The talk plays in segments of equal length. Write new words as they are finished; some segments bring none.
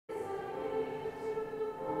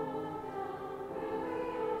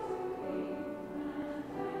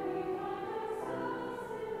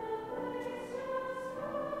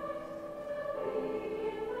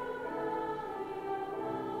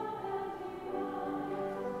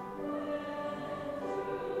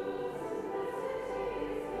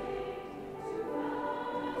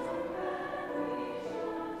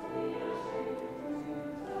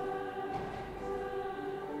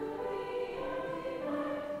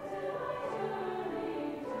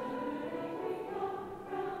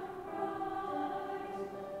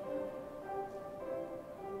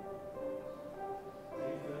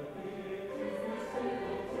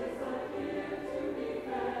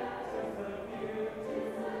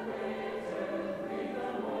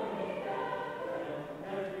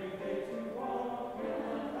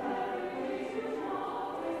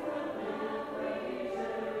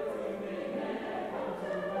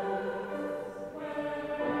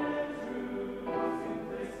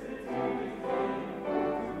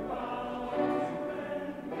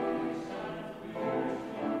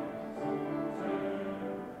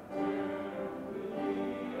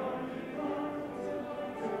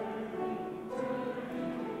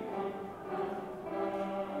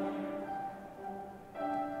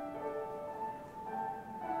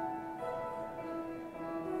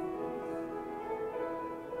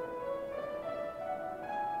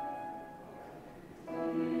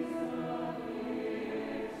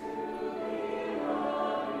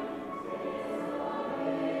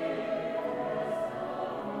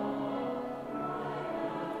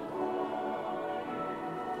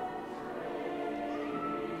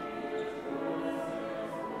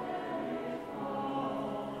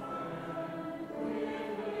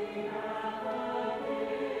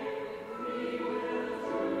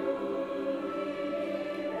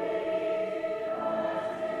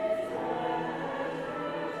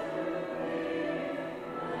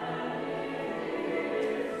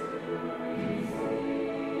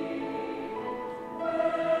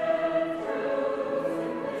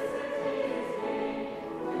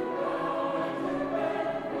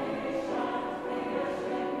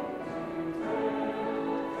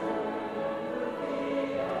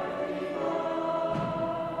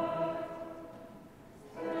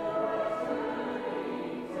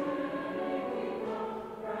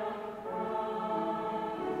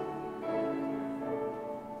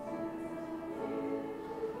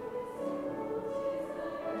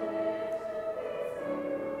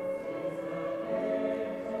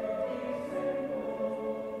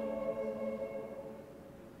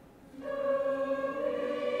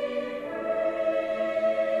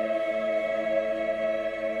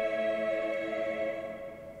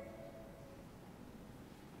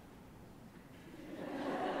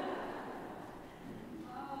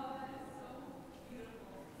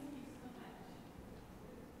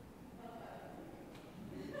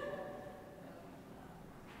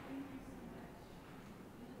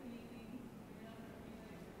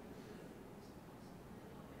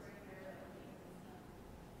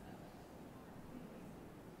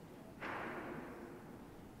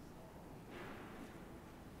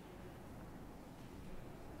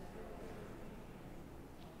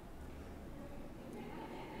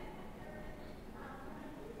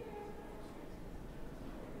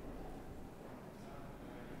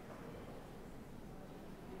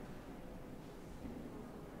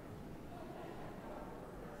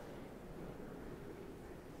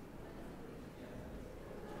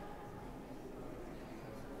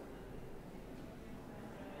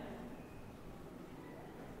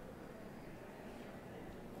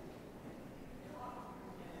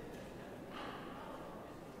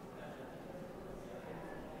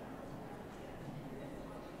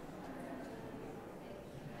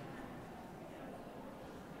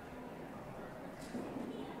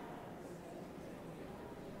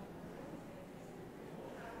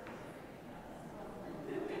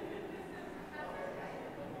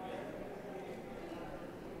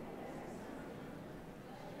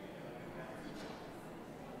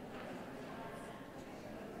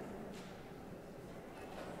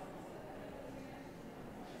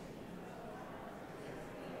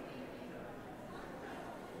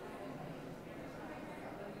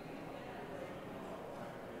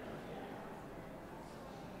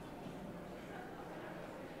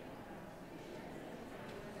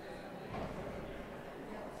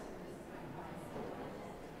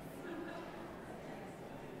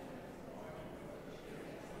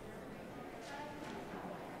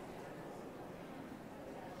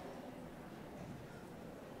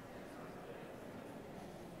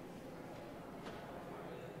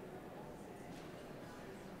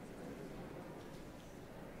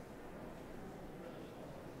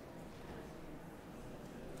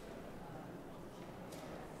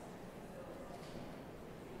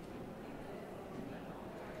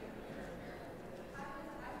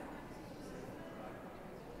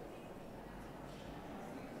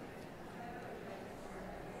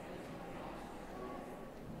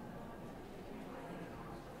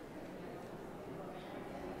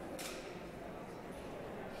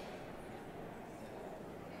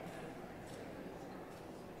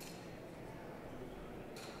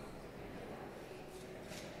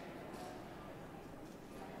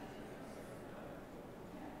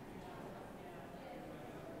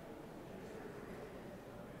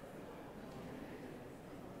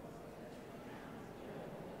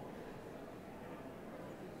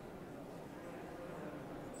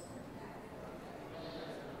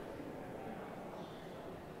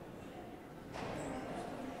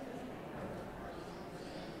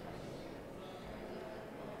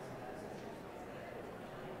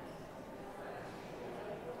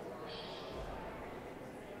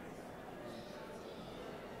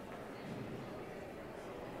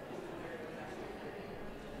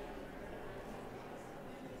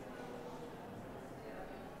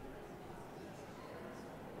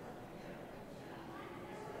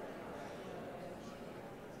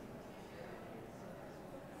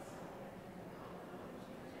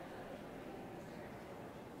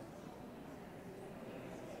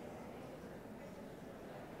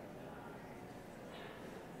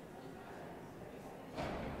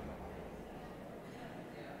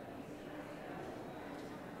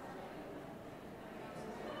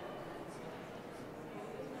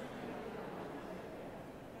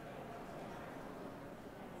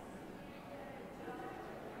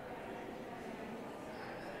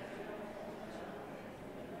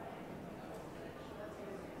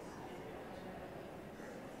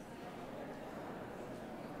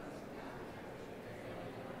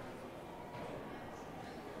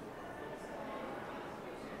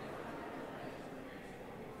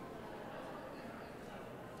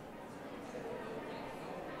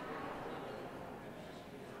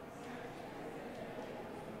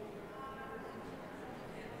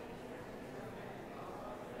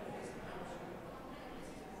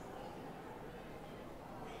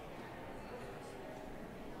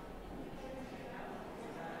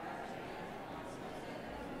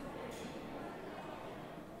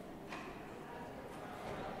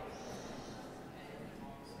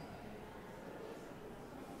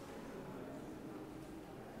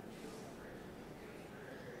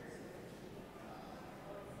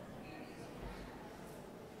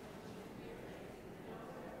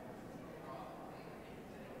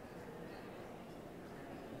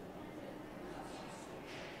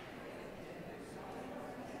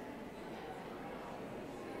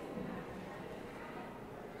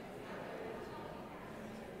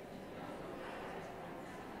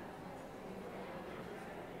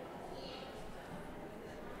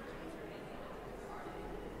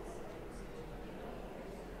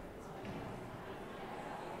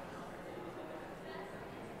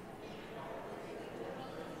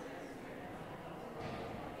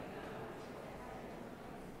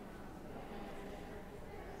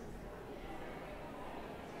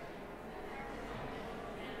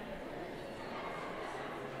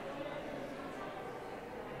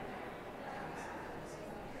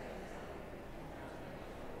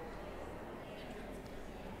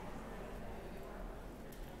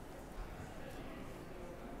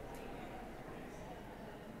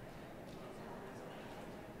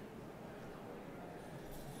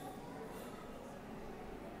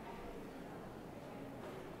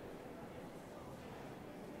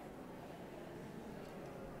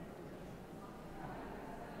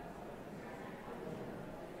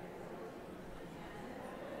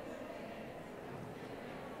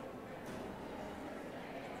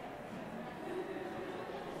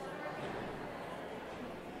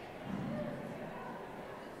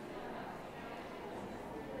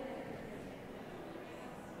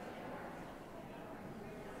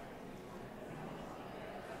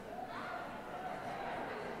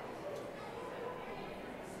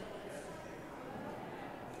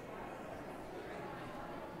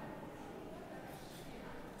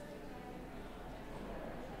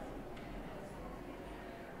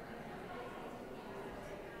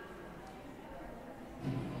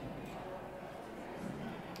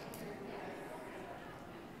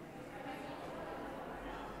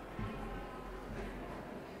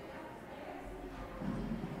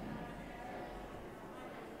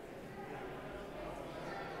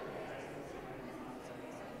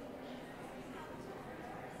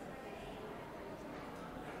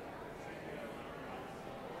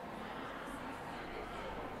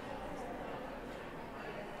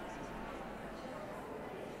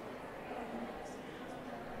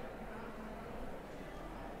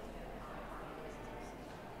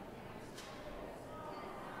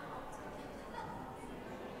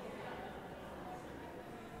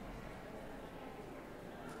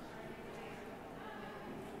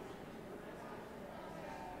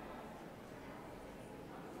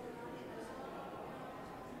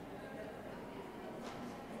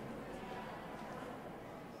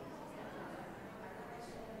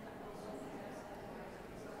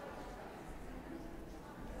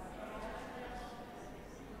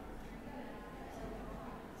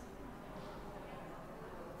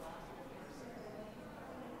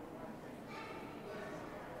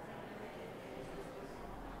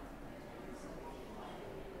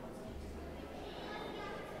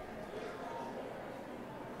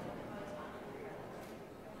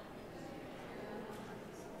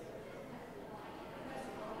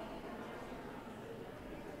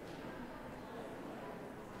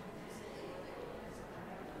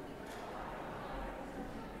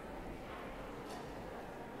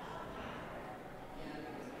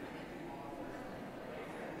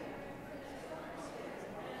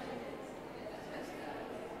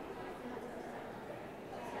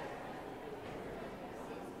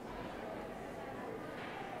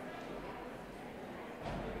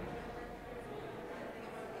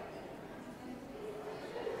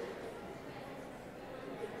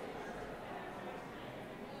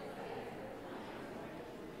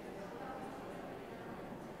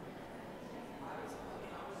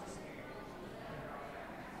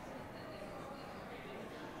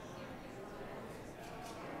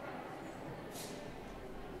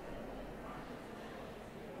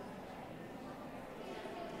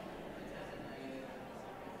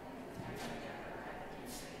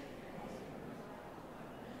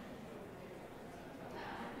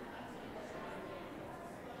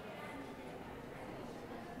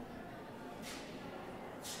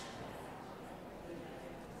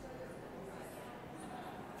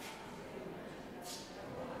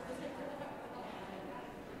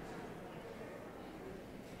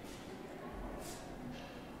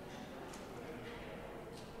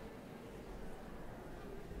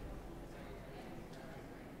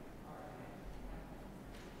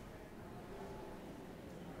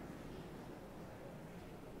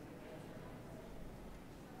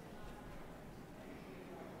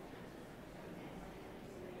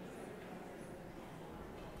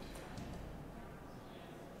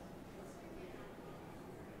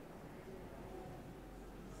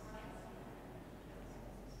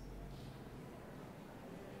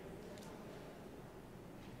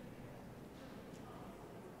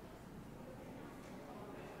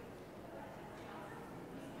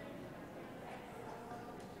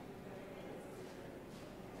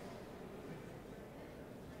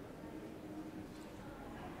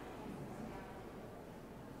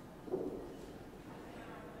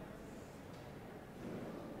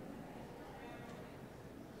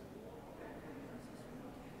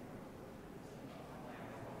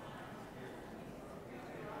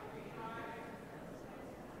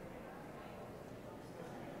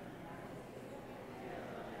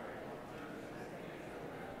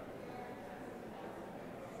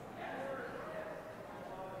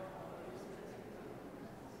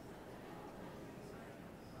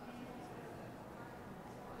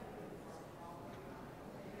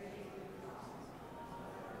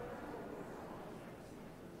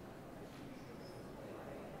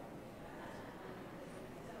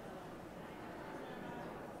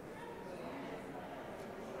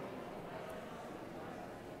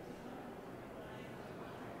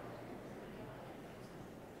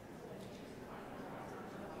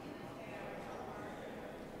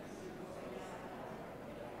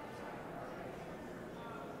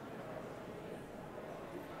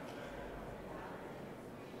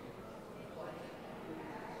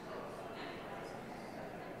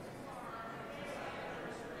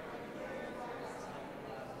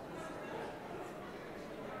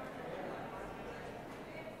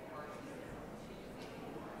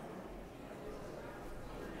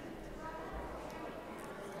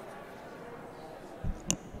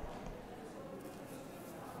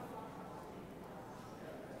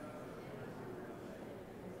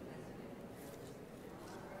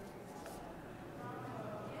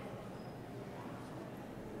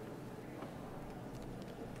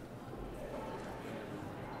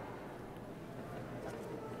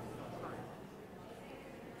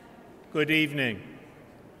Good evening.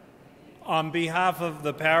 On behalf of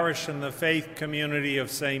the parish and the faith community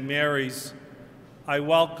of St. Mary's, I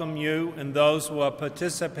welcome you and those who are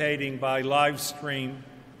participating by live stream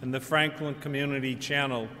in the Franklin Community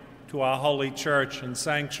Channel to our Holy Church and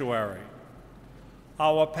Sanctuary.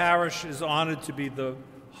 Our parish is honored to be the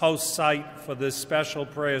host site for this special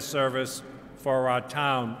prayer service for our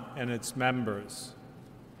town and its members.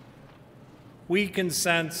 We can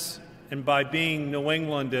sense, and by being New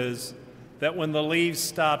Englanders, that when the leaves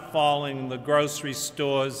start falling in the grocery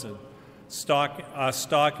stores and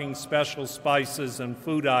stocking special spices and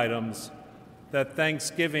food items, that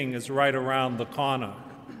Thanksgiving is right around the corner.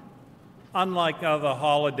 Unlike other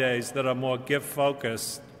holidays that are more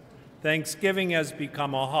gift-focused, Thanksgiving has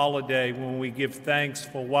become a holiday when we give thanks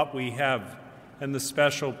for what we have and the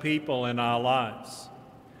special people in our lives.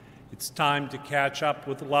 It's time to catch up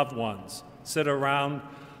with loved ones, sit around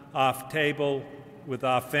our table with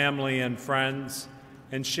our family and friends,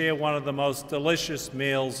 and share one of the most delicious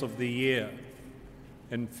meals of the year.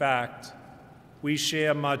 In fact, we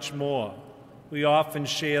share much more. We often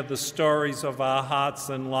share the stories of our hearts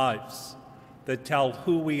and lives that tell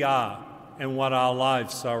who we are and what our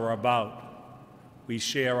lives are about. We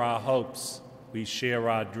share our hopes. We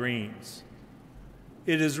share our dreams.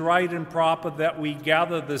 It is right and proper that we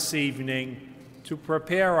gather this evening to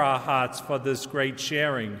prepare our hearts for this great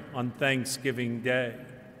sharing on Thanksgiving Day.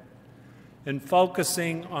 In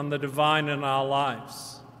focusing on the divine in our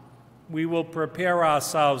lives, we will prepare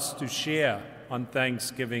ourselves to share on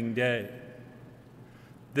Thanksgiving Day.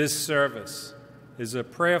 This service is a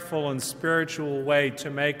prayerful and spiritual way to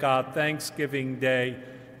make our Thanksgiving Day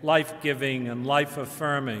life-giving and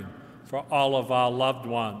life-affirming for all of our loved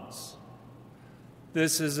ones.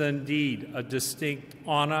 This is indeed a distinct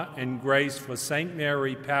honor and grace for St.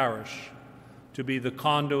 Mary Parish to be the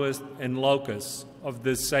conduit and locus of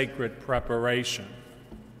this sacred preparation.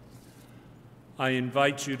 I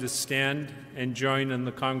invite you to stand and join in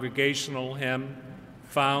the congregational hymn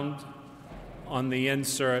found on the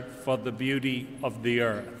insert for the beauty of the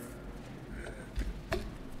earth.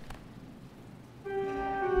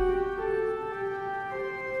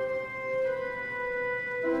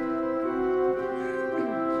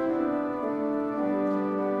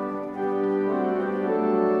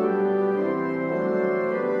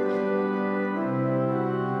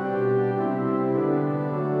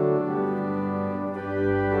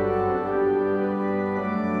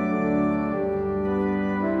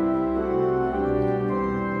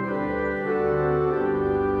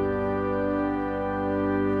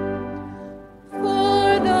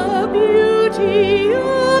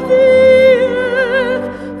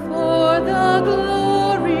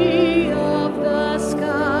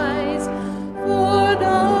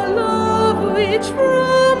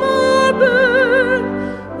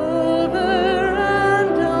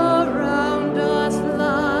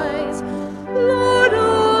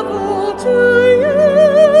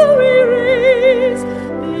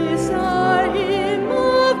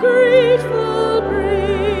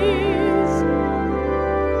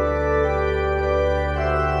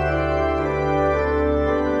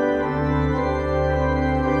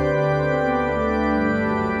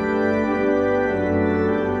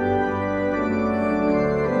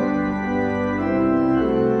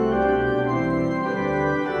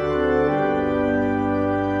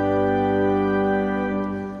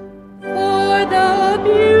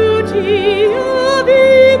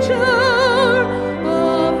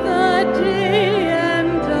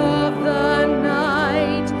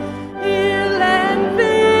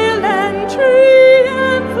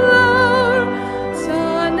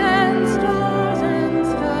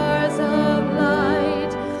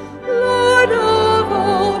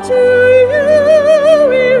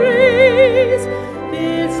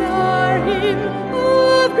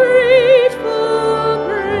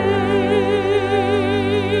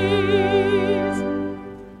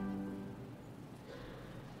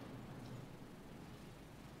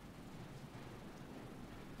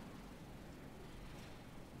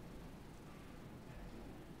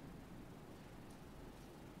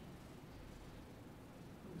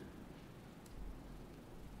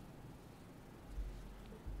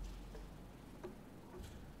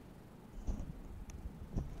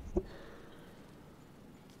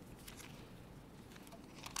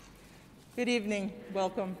 Good evening.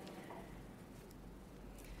 Welcome.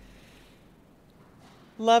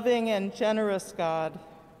 Loving and generous God,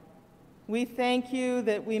 we thank you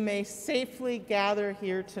that we may safely gather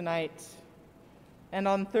here tonight and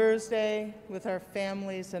on Thursday with our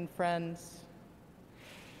families and friends.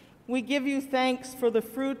 We give you thanks for the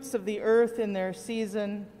fruits of the earth in their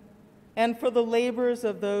season and for the labors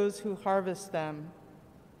of those who harvest them.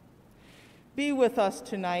 Be with us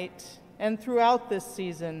tonight and throughout this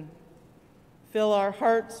season. Fill our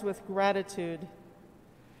hearts with gratitude.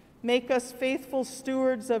 Make us faithful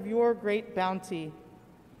stewards of your great bounty,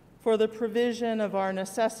 for the provision of our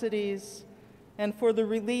necessities and for the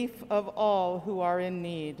relief of all who are in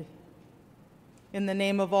need. In the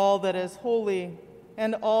name of all that is holy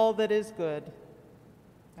and all that is good.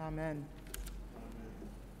 Amen.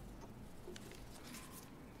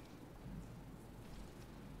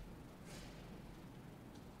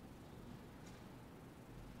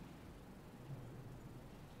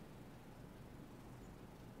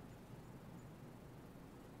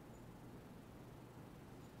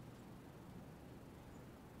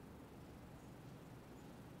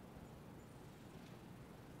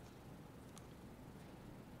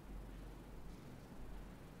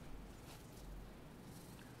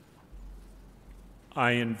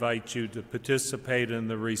 I invite you to participate in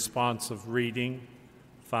the responsive reading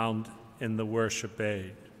found in the worship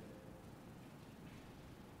aid.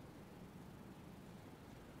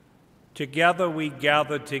 Together we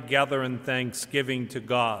gather together in thanksgiving to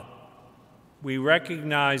God. We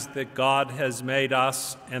recognize that God has made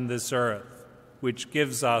us and this earth, which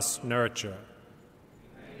gives us nurture.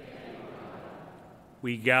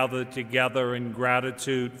 We gather together in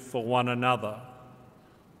gratitude for one another.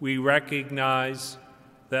 We recognize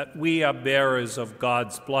that we are bearers of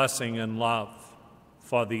God's blessing and love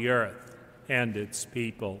for the earth and its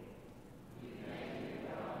people.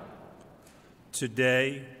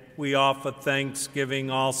 Today, we offer thanksgiving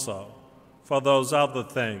also for those other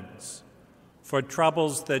things, for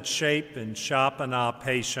troubles that shape and sharpen our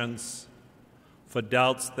patience, for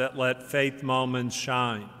doubts that let faith moments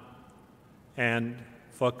shine, and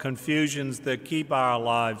for confusions that keep our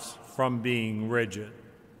lives from being rigid.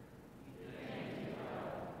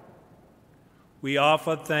 We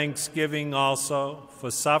offer thanksgiving also for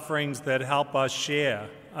sufferings that help us share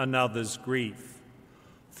another's grief,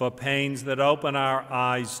 for pains that open our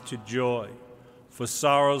eyes to joy, for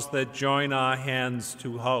sorrows that join our hands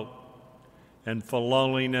to hope, and for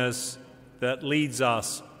loneliness that leads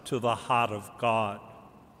us to the heart of God.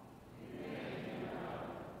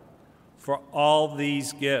 For all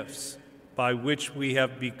these gifts by which we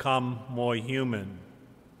have become more human,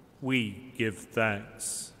 we give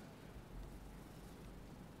thanks.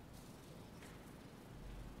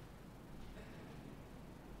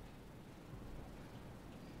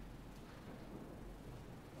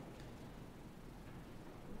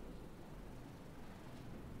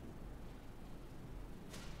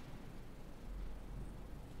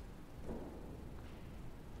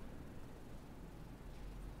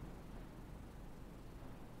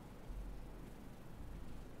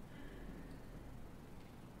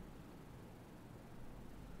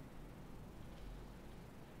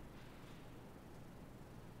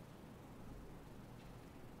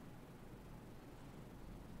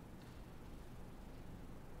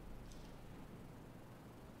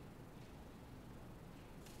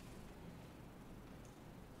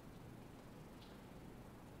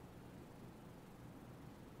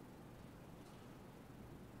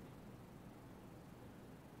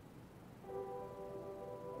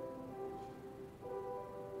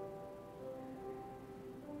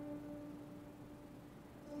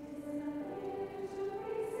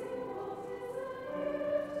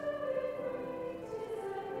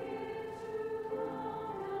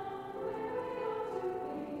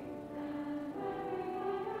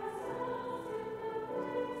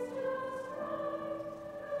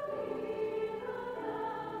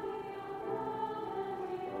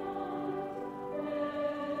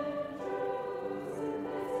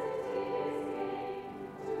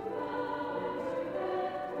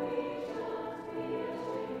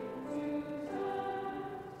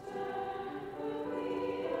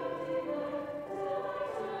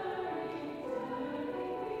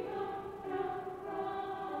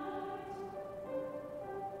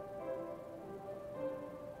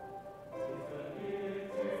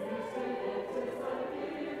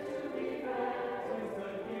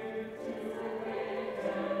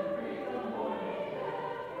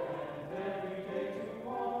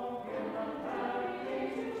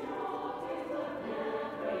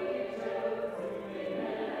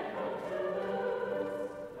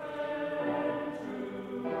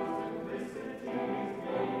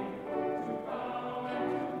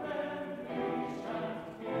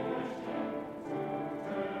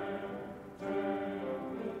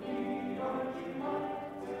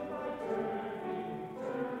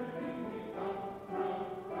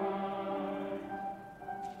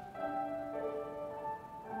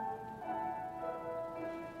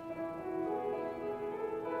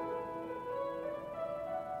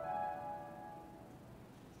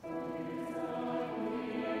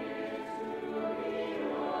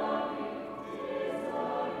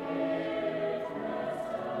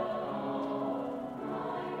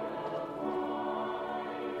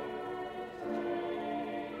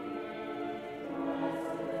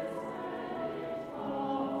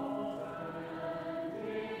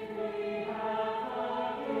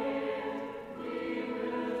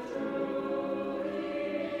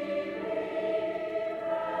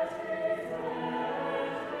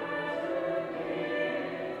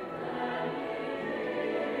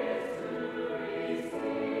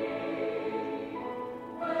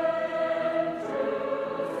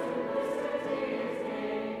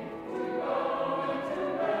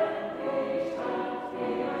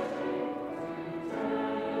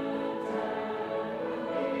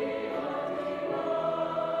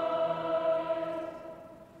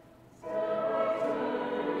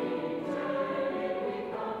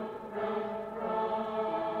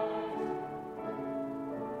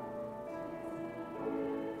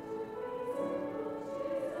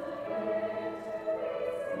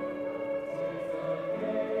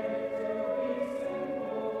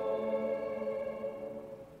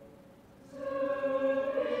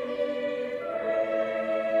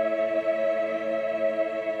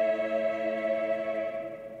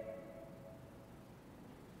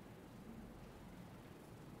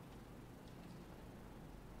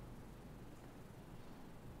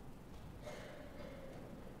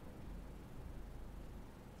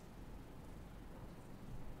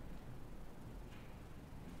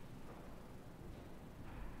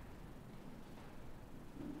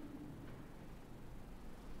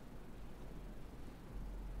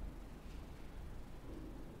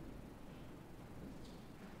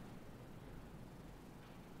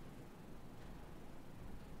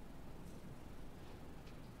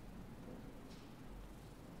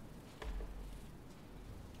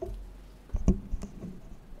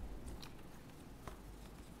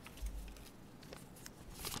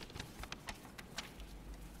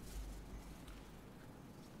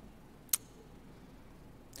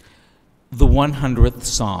 the 100th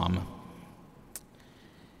Psalm,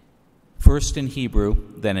 first in Hebrew,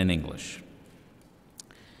 then in English.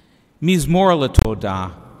 Mizmor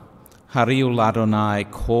latodah, hariu l'Adonai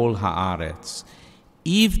kol haaretz,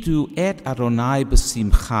 ivdu et Adonai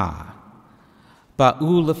b'simcha,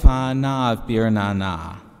 ba'u lefanav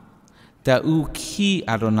birnana, da'u ki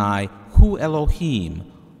Adonai hu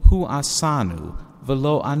Elohim, hu asanu,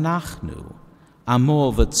 velo anachnu,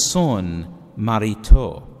 amo v'tzon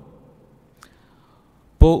marito.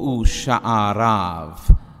 Bo'u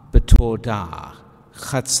sha'arav b'todah,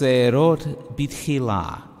 chatzerot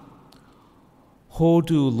b'tchila,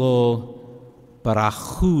 hodu lo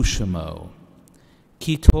barachu shemo,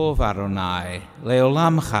 ki tov Adonai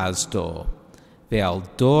leolam chazdo, ve'al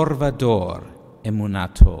dor vador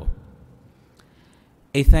emunato.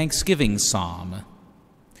 A thanksgiving psalm.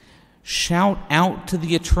 Shout out to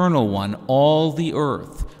the Eternal One, all the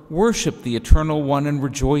earth. Worship the Eternal One in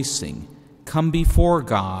rejoicing. Come before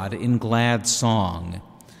God in glad song.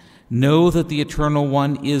 Know that the Eternal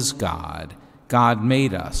One is God. God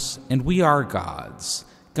made us, and we are God's,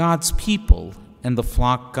 God's people, and the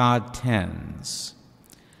flock God tends.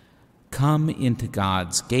 Come into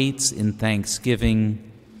God's gates in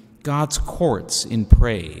thanksgiving, God's courts in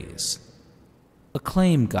praise.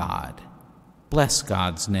 Acclaim God, bless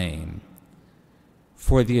God's name.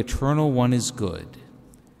 For the Eternal One is good.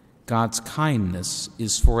 God's kindness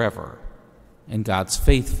is forever, and God's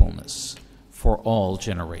faithfulness for all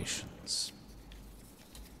generations.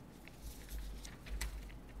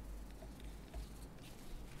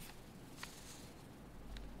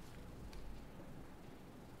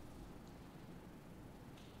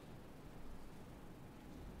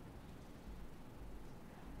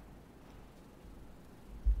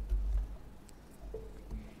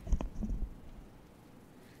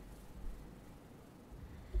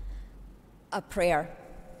 A prayer.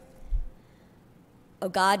 O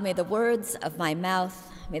God, may the words of my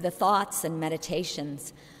mouth, may the thoughts and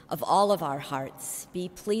meditations of all of our hearts be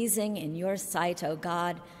pleasing in your sight, O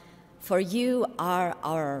God, for you are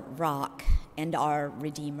our rock and our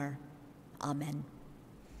Redeemer. Amen.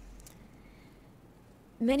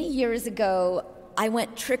 Many years ago, I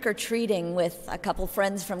went trick-or-treating with a couple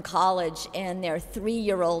friends from college and their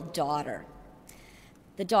 3-year-old daughter.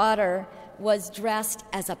 The daughter was dressed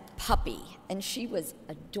as a puppy, and she was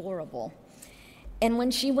adorable. And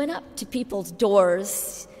when she went up to people's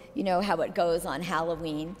doors, you know how it goes on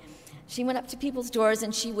Halloween, she went up to people's doors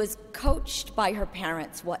and she was coached by her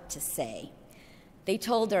parents what to say. They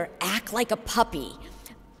told her, act like a puppy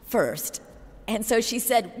first. And so she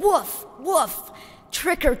said, woof, woof,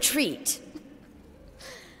 trick or treat.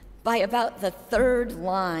 By about the 3rd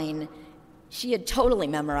line, she had totally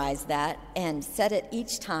memorized that and said it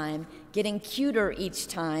each time, getting cuter each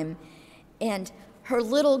time, and her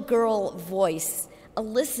little girl voice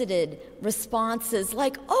elicited responses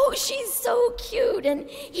like, oh, she's so cute, and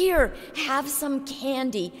here, have some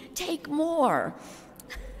candy, take more.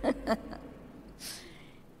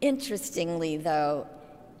 Interestingly, though,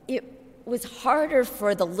 it was harder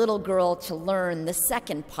for the little girl to learn the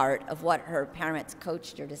second part of what her parents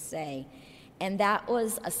coached her to say, and that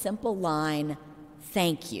was a simple line,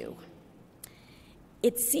 thank you.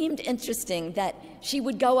 It seemed interesting that she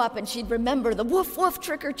would go up and she'd remember the woof woof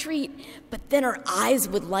trick or treat, but then her eyes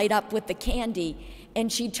would light up with the candy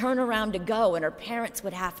and she'd turn around to go and her parents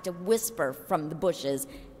would have to whisper from the bushes,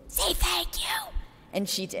 say thank you, and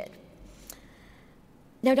she did.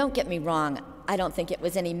 Now don't get me wrong, I don't think it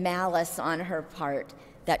was any malice on her part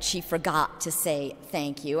that she forgot to say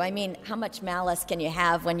thank you. I mean, how much malice can you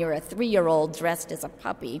have when you're a 3-year-old dressed as a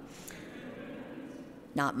puppy?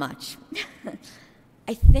 Not much.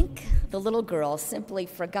 I think the little girl simply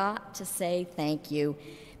forgot to say thank you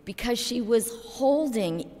because she was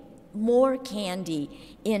holding more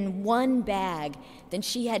candy in one bag than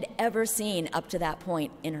she had ever seen up to that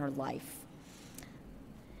point in her life.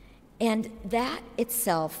 And that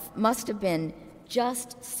itself must have been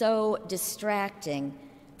just so distracting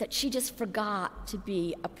that she just forgot to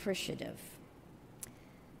be appreciative.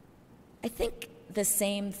 I think the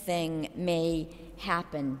same thing may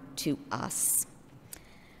happen to us.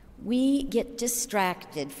 We get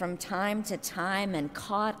distracted from time to time and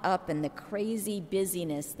caught up in the crazy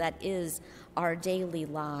busyness that is our daily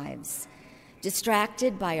lives.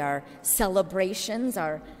 Distracted by our celebrations,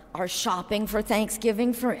 our shopping for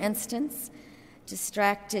Thanksgiving, for instance.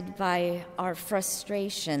 Distracted by our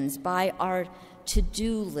frustrations, by our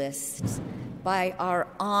to-do lists, by our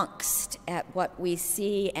angst at what we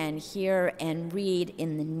see and hear and read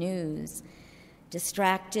in the news.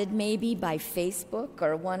 Distracted maybe by Facebook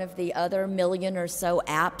or one of the other 1 million or so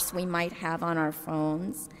apps we might have on our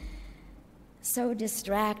phones. so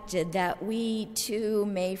distracted that we too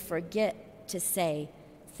may forget to say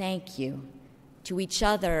thank you to each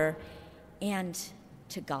other and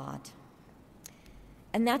to God.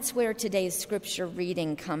 And that's where today's scripture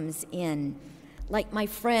reading comes in. Like my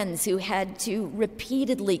friends who had to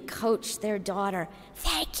repeatedly coach their daughter,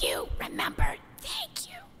 thank you, remember, thank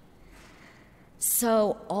you.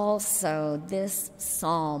 So also this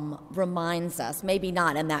psalm reminds us, maybe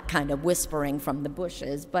not in that kind of whispering from the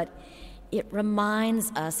bushes, but it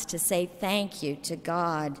reminds us to say thank you to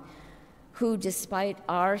God, who, despite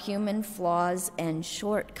our human flaws and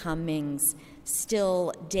shortcomings,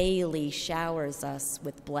 still daily showers us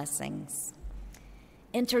with blessings.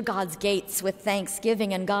 Enter God's gates with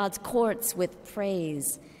thanksgiving and God's courts with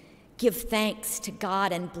praise. Give thanks to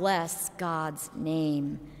God and bless God's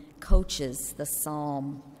name, coaches the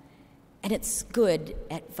psalm. And it's good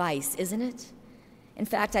advice, isn't it? In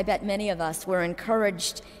fact, I bet many of us were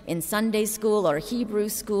encouraged in Sunday school or Hebrew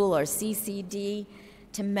school or CCD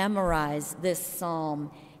to memorize this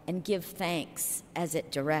psalm and give thanks as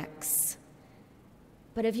it directs.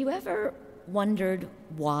 But have you ever wondered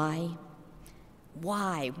why?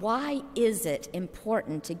 Why? Why is it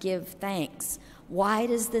important to give thanks? Why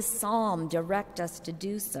does this psalm direct us to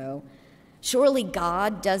do so? Surely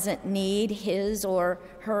God doesn't need his or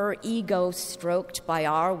her ego stroked by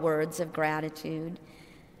our words of gratitude.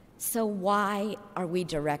 So why are we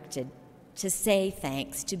directed to say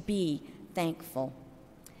thanks, to be thankful?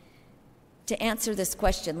 To answer this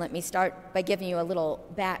question, let me start by giving you a little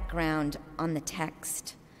background on the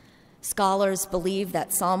text. Scholars believe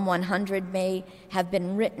that Psalm 100 may have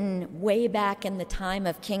been written way back in the time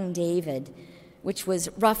of King David, which was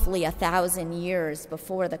roughly 1,000 years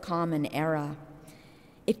before the Common Era.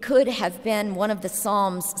 It could have been one of the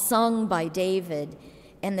psalms sung by David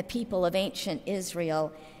and the people of ancient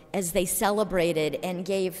Israel as they celebrated and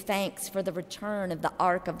gave thanks for the return of the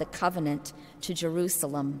Ark of the Covenant to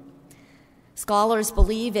Jerusalem. Scholars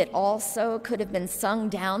believe it also could have been sung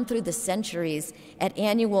down through the centuries at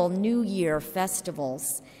annual New Year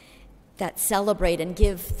festivals that celebrate and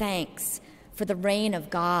give thanks for the reign of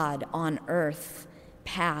God on earth,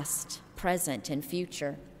 past, present, and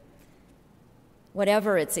future.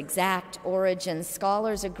 Whatever its exact origin,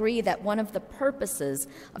 scholars agree that one of the purposes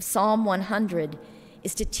of Psalm 100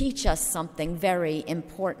 is to teach us something very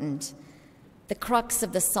important. The crux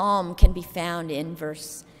of the psalm can be found in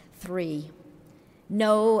verse 3.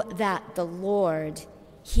 Know that the Lord,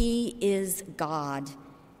 he is God.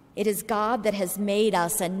 It is God that has made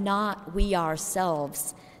us and not we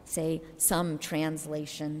ourselves, say some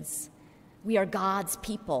translations. We are God's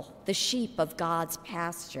people, the sheep of God's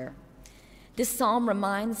pasture. This psalm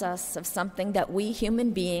reminds us of something that we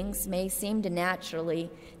human beings may seem to naturally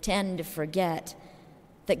tend to forget,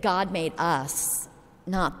 that God made us,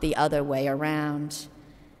 not the other way around.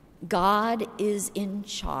 God is in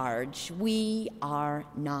charge. We are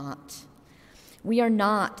not. We are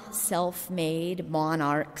not self-made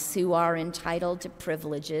monarchs who are entitled to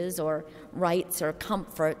privileges or rights or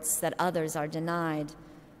comforts that others are denied.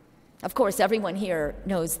 Of course, everyone here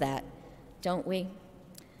knows that, don't we?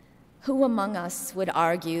 Who among us would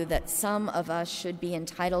argue that some of us should be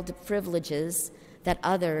entitled to privileges that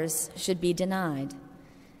others should be denied?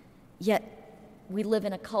 Yet we live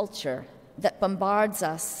in a culture that bombards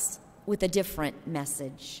us with a different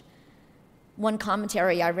message. One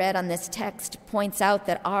commentary I read on this text points out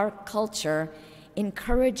that our culture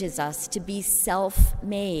encourages us to be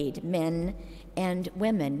self-made men and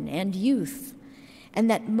women and youth, and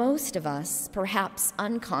that most of us, perhaps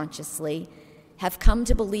unconsciously, have come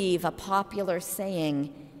to believe a popular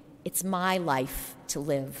saying, "It's my life to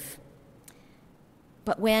live."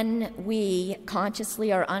 But when we,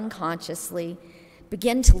 consciously or unconsciously,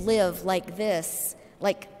 begin to live like this,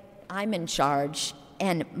 like I'm in charge,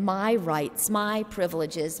 and my rights, my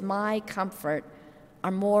privileges, my comfort are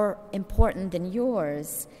more important than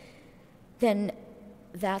yours, then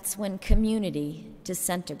that's when community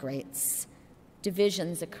disintegrates.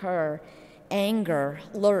 Divisions occur, anger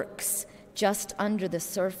lurks just under the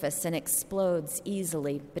surface and explodes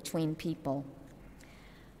easily between people.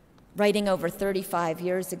 Writing over 35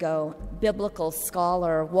 years ago, biblical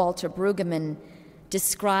scholar Walter Brueggemann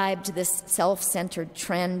described this self-centered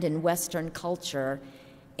trend in Western culture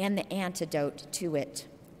and the antidote to it.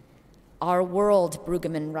 Our world,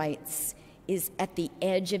 Brueggemann writes, is at the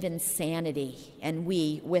edge of insanity, and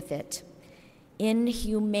we with it.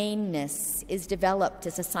 Inhumaneness is developed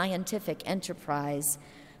as a scientific enterprise.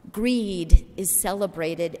 Greed is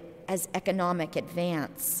celebrated as economic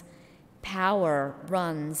advance. Power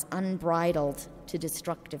runs unbridled to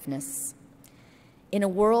destructiveness. In a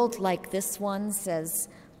world like this one, says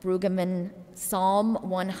Brueggemann, Psalm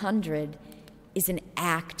 100 is an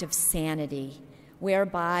act of sanity,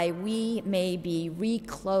 whereby we may be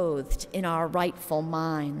reclothed in our rightful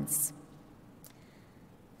minds.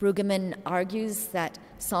 Brueggemann argues that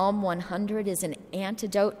Psalm 100 is an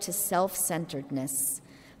antidote to self-centeredness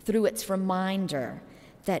through its reminder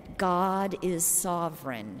that God is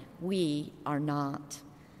sovereign, we are not.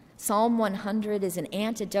 Psalm 100 is an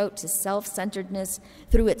antidote to self-centeredness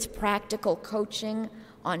through its practical coaching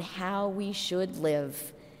on how we should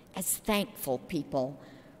live as thankful people,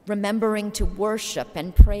 remembering to worship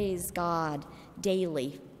and praise God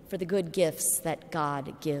daily for the good gifts that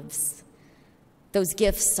God gives. Those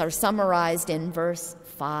gifts are summarized in verse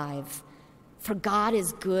 5. For God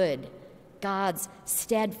is good. God's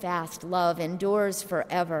steadfast love endures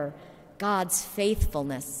forever. God's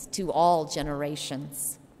faithfulness to all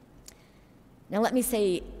generations. Now let me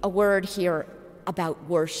say a word here about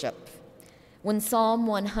worship. When Psalm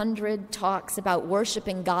 100 talks about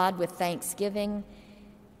worshiping God with thanksgiving,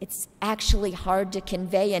 it's actually hard to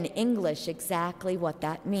convey in English exactly what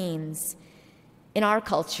that means. In our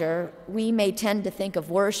culture, we may tend to think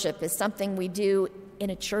of worship as something we do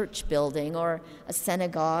in a church building or a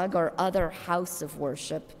synagogue or other house of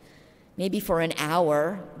worship, maybe for an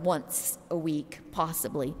hour, once a week,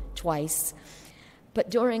 possibly twice.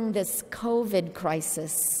 But during this COVID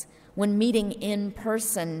crisis, when meeting in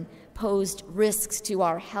person posed risks to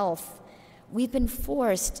our health, we've been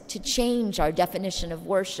forced to change our definition of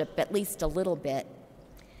worship at least a little bit.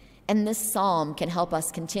 And this psalm can help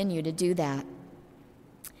us continue to do that.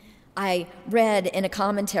 I read in a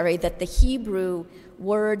commentary that the Hebrew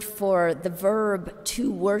word for the verb to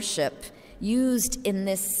worship used in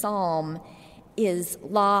this psalm is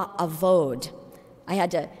la avod. I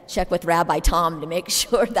had to check with Rabbi Tom to make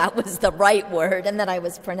sure that was the right word and that I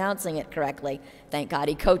was pronouncing it correctly. Thank God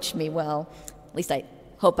he coached me well. At least I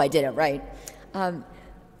hope I did it right.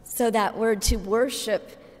 So that word to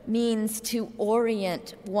worship means to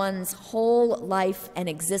orient one's whole life and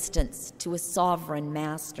existence to a sovereign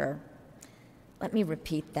master. Let me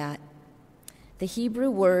repeat that. The Hebrew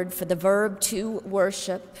word for the verb to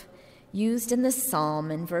worship, used in the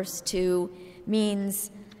psalm in verse 2, means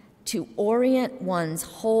to orient one's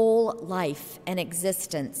whole life and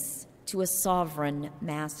existence to a sovereign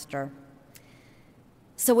master.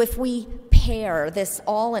 So if we pair this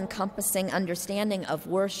all-encompassing understanding of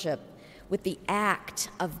worship with the act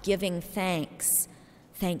of giving thanks,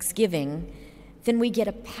 thanksgiving, then we get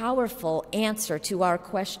a powerful answer to our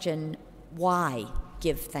question, why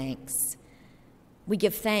give thanks? We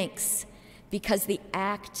give thanks because the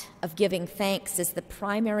act of giving thanks is the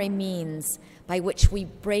primary means by which we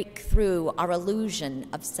break through our illusion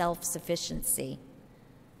of self-sufficiency.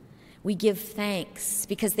 We give thanks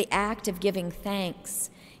because the act of giving thanks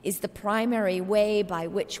is the primary way by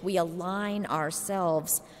which we align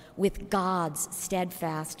ourselves with God's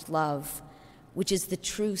steadfast love, which is the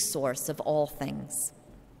true source of all things.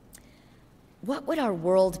 What would our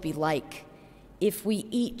world be like if we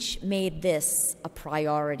each made this a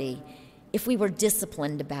priority, if we were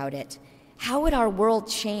disciplined about it? How would our world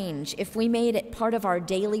change if we made it part of our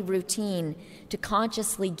daily routine to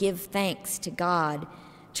consciously give thanks to God,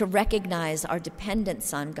 to recognize our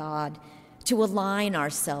dependence on God, to align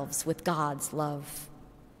ourselves with God's love?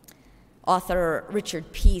 Author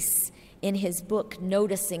Richard Peace, in his book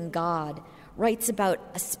Noticing God, writes about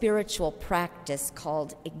a spiritual practice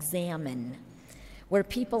called examine, where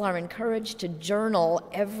people are encouraged to journal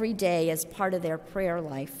every day as part of their prayer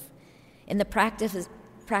life. In the practice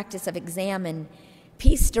of examine,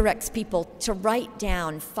 Peace directs people to write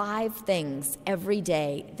down 5 things every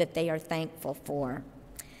day that they are thankful for.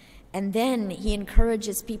 And then he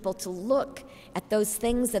encourages people to look at those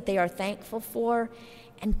things that they are thankful for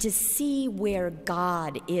and to see where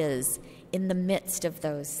God is in the midst of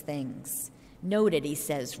those things. Note it, he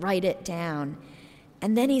says, write it down.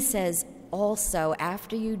 And then he says, also,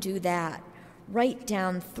 after you do that, write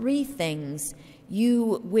down 3 things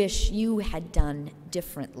you wish you had done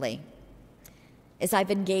differently. As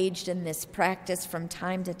I've engaged in this practice from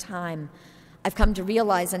time to time, I've come to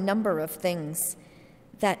realize a number of things,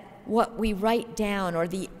 that what we write down, or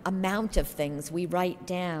the amount of things we write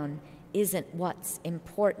down, isn't what's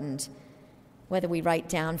important. Whether we write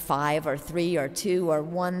down 5 or 3 or 2 or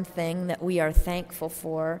 1 thing that we are thankful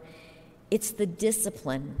for, it's the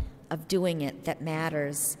discipline of doing it that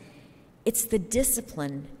matters. It's the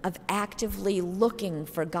discipline of actively looking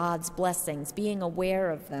for God's blessings, being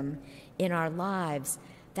aware of them in our lives.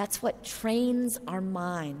 That's what trains our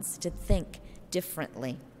minds to think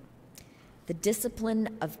differently. The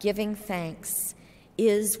discipline of giving thanks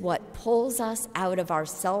is what pulls us out of our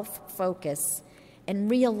self-focus and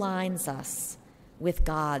realigns us with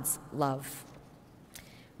God's love.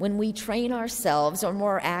 When we train ourselves, or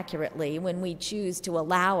more accurately, when we choose to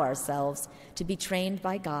allow ourselves to be trained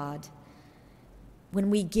by God, when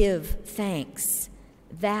we give thanks,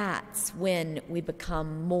 that's when we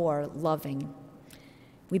become more loving.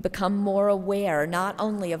 We become more aware not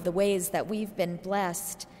only of the ways that we've been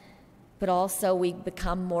blessed, but also we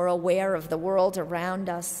become more aware of the world around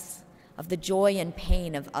us, of the joy and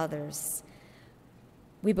pain of others.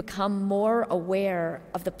 We become more aware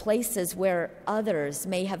of the places where others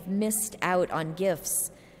may have missed out on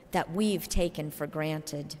gifts that we've taken for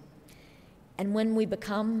granted. And when we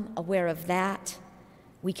become aware of that,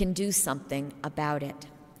 we can do something about it.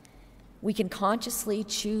 We can consciously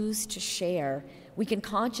choose to share. We can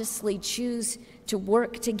consciously choose to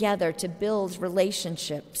work together to build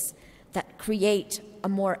relationships that create a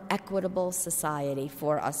more equitable society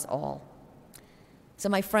for us all. So,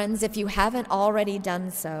 my friends, if you haven't already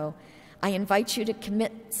done so, I invite you to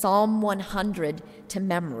commit Psalm 100 to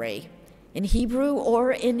memory, in Hebrew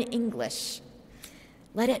or in English.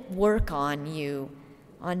 Let it work on you,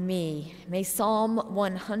 on me. May Psalm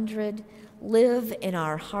 100 live in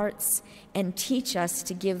our hearts and teach us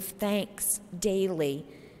to give thanks daily,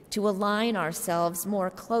 to align ourselves more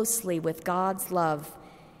closely with God's love,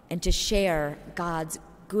 and to share God's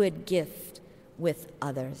good gift with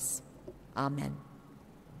others. Amen.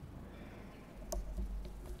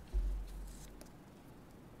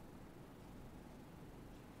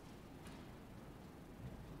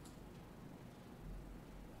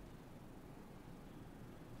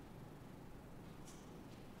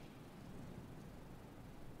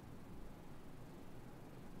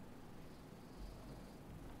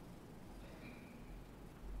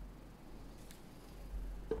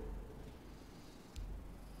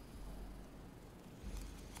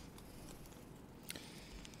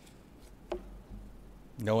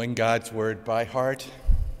 Knowing God's word by heart,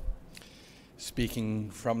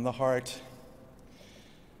 speaking from the heart,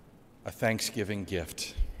 a Thanksgiving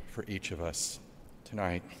gift for each of us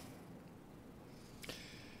tonight.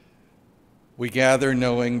 We gather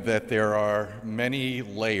knowing that there are many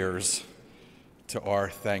layers to our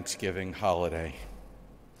Thanksgiving holiday.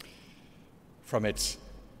 From its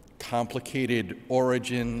complicated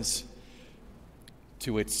origins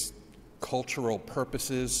to its cultural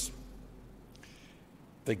purposes,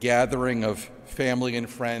 the gathering of family and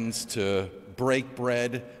friends to break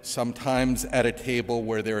bread, sometimes at a table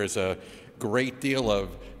where there is a great deal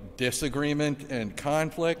of disagreement and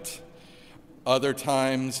conflict, other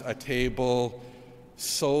times a table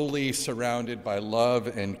solely surrounded by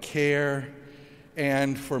love and care,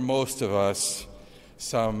 and for most of us,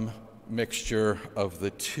 some mixture of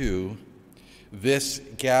the two. This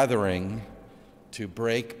gathering to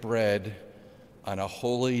break bread on a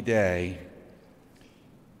holy day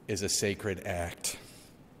is a sacred act.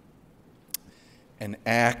 An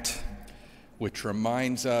act which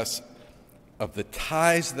reminds us of the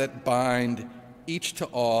ties that bind each to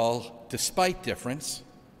all, despite difference,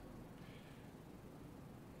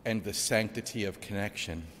 and the sanctity of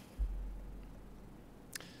connection.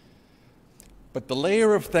 But the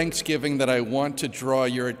layer of thanksgiving that I want to draw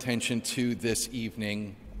your attention to this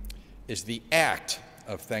evening is the act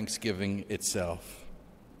of thanksgiving itself.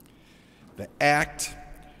 The act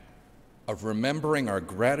of remembering our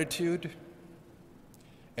gratitude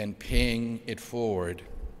and paying it forward,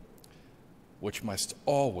 which must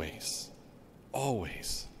always,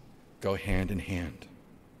 always go hand in hand.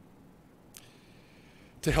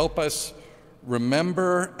 To help us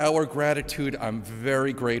remember our gratitude, I'm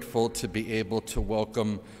very grateful to be able to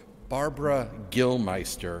welcome Barbara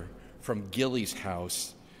Gillmeister from Gilly's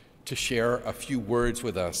House to share a few words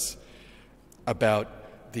with us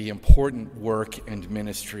about the important work and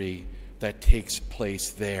ministry that takes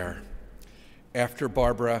place there. After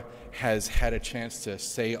Barbara has had a chance to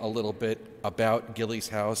say a little bit about Gilly's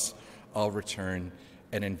House, I'll return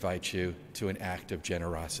and invite you to an act of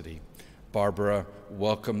generosity. Barbara,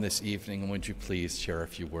 welcome this evening, and would you please share a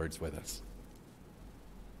few words with us?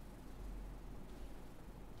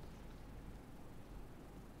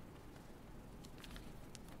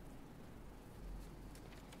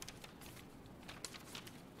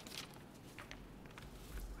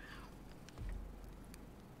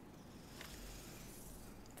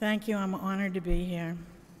 Thank you. I'm honored to be here.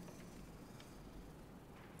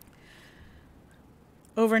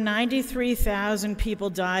 Over 93,000 people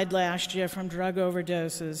died last year from drug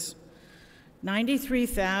overdoses.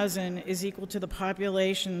 93,000 is equal to the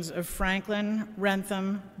populations of Franklin,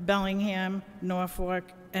 Rentham, Bellingham,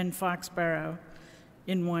 Norfolk, and Foxborough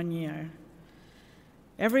in 1 year.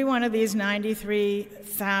 Every one of these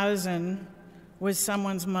 93,000 was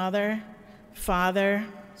someone's mother, father,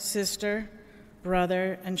 sister,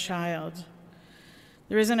 brother, and child.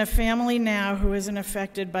 There isn't a family now who isn't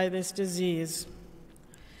affected by this disease.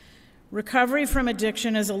 Recovery from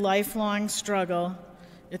addiction is a lifelong struggle.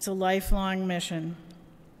 It's a lifelong mission.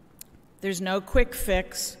 There's no quick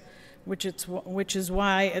fix, which is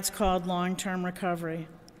why it's called long-term recovery.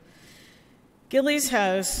 Gillies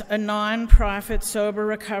House, a non-profit sober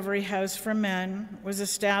recovery house for men, was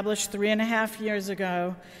established 3.5 years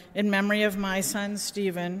ago in memory of my son,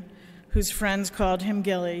 Stephen, whose friends called him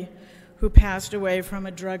Gilly, who passed away from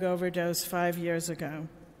a drug overdose 5 years ago.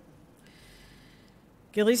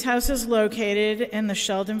 Gillies House is located in the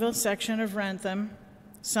Sheldonville section of Rentham.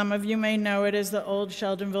 Some of you may know it as the old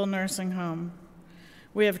Sheldonville Nursing Home.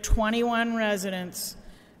 We have 21 residents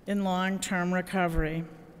in long-term recovery.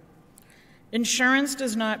 Insurance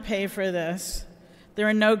does not pay for this. There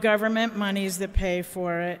are no government monies that pay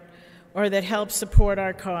for it or that help support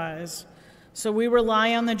our cause. So we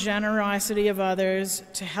rely on the generosity of others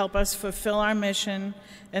to help us fulfill our mission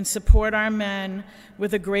and support our men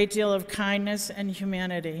with a great deal of kindness and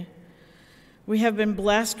humanity. We have been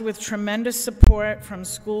blessed with tremendous support from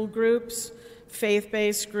school groups,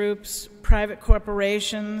 faith-based groups, private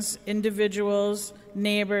corporations, individuals,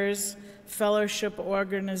 neighbors, fellowship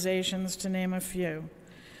organizations, to name a few.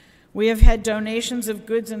 We have had donations of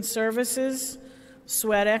goods and services,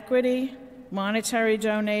 sweat equity, monetary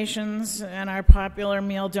donations, and our popular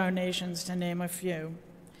meal donations, to name a few.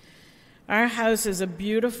 Our house is a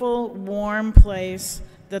beautiful, warm place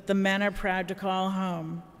that the men are proud to call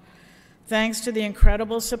home. Thanks to the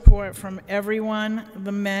incredible support from everyone,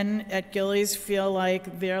 the men at Gillies feel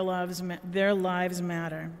like their lives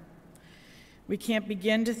matter. We can't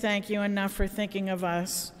begin to thank you enough for thinking of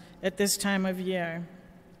us at this time of year.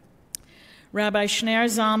 Rabbi Shner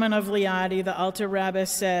Zalman of Liadi, the Alter Rebbe,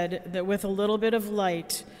 said that with a little bit of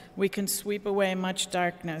light, we can sweep away much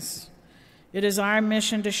darkness. It is our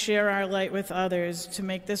mission to share our light with others to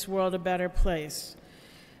make this world a better place.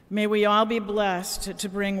 May we all be blessed to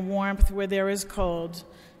bring warmth where there is cold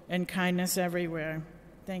and kindness everywhere.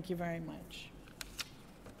 Thank you very much.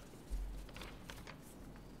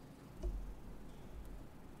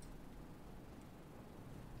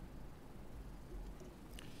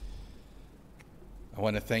 I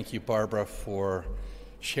want to thank you, Barbara, for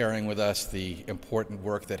sharing with us the important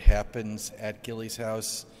work that happens at Gillies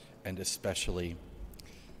House, and especially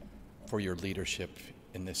for your leadership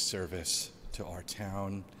in this service to our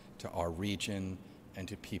town, to our region, and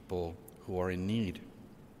to people who are in need.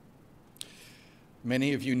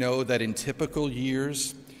 Many of you know that in typical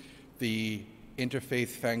years, the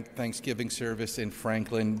Interfaith Thanksgiving service in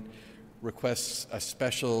Franklin requests a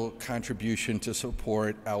special contribution to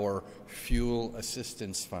support our Fuel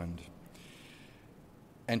Assistance Fund.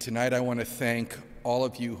 And tonight I want to thank all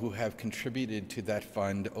of you who have contributed to that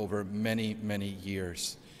fund over many, many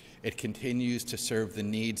years. It continues to serve the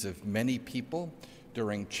needs of many people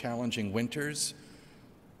during challenging winters.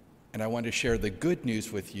 And I want to share the good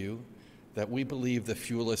news with you that we believe the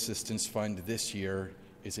Fuel Assistance Fund this year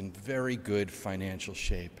is in very good financial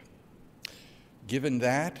shape. Given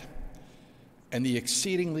that, and the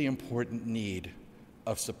exceedingly important need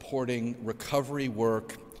of supporting recovery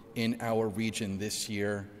work in our region this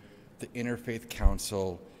year, the Interfaith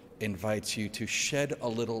Council invites you to shed a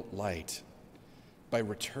little light by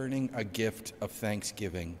returning a gift of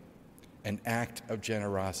thanksgiving, an act of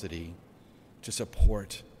generosity to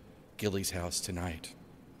support Gillies House tonight.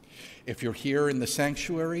 If you're here in the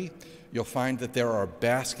sanctuary, you'll find that there are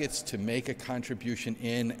baskets to make a contribution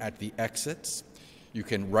in at the exits. You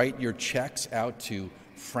can write your checks out to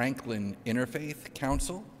Franklin Interfaith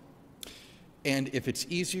Council. And if it's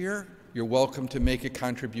easier, you're welcome to make a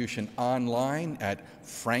contribution online at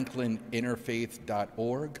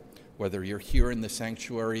franklininterfaith.org. Whether you're here in the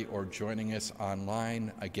sanctuary or joining us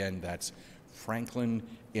online, again, that's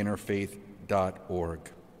franklininterfaith.org.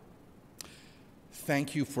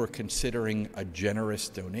 Thank you for considering a generous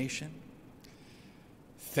donation.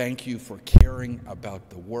 Thank you for caring about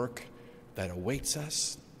the work that awaits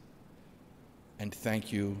us, and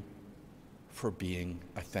thank you for being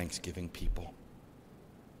a Thanksgiving people.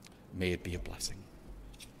 May it be a blessing.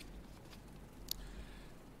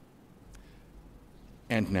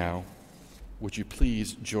 And now, would you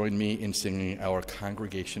please join me in singing our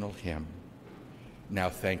congregational hymn, Now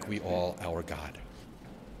Thank We All Our God.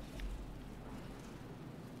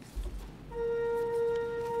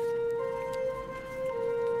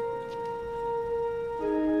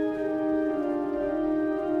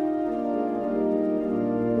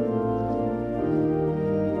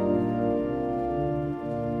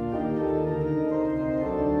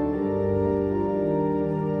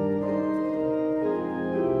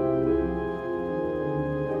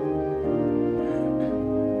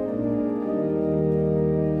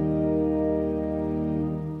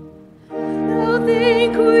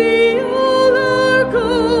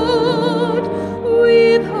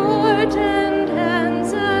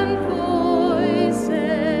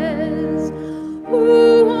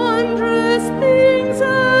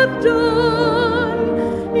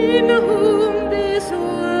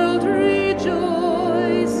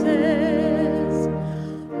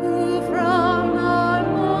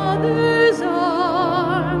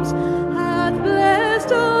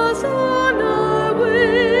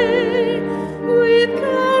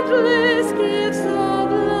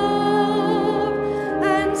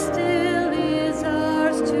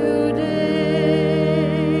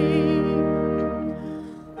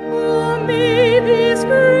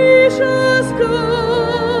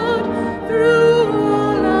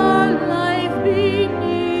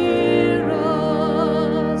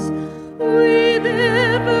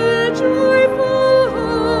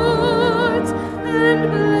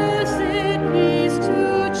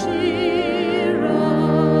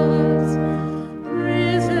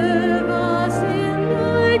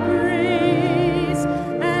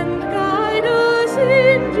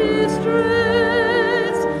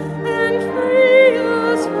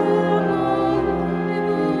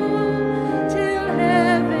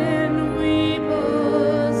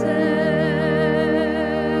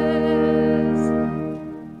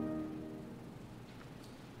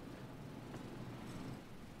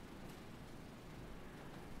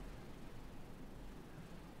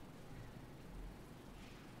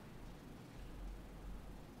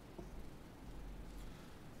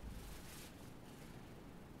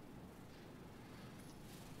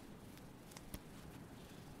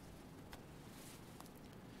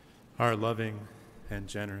 Our loving and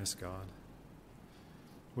generous God,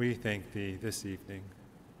 we thank Thee this evening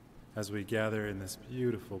as we gather in this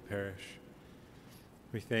beautiful parish.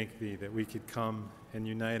 We thank Thee that we could come and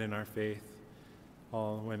unite in our faith,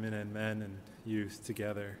 all women and men and youth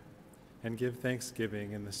together, and give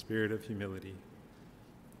thanksgiving in the spirit of humility.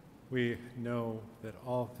 We know that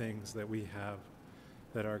all things that we have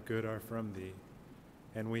that are good are from Thee,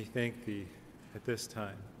 and we thank Thee at this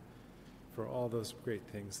time for all those great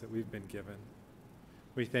things that we've been given.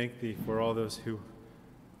 We thank Thee for all those who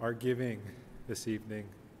are giving this evening,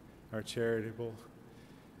 are charitable,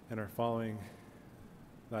 and are following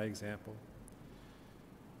Thy example.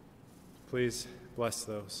 Please bless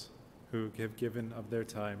those who have given of their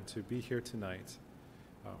time to be here tonight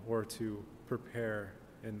or to prepare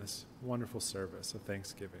in this wonderful service of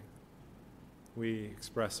thanksgiving. We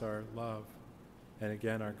express our love and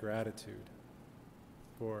again our gratitude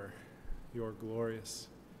for your glorious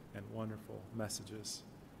and wonderful messages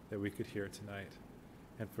that we could hear tonight,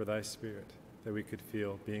 and for Thy Spirit that we could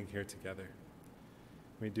feel being here together.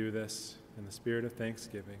 We do this in the spirit of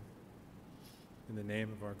thanksgiving. In the name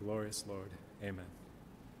of our glorious Lord, amen.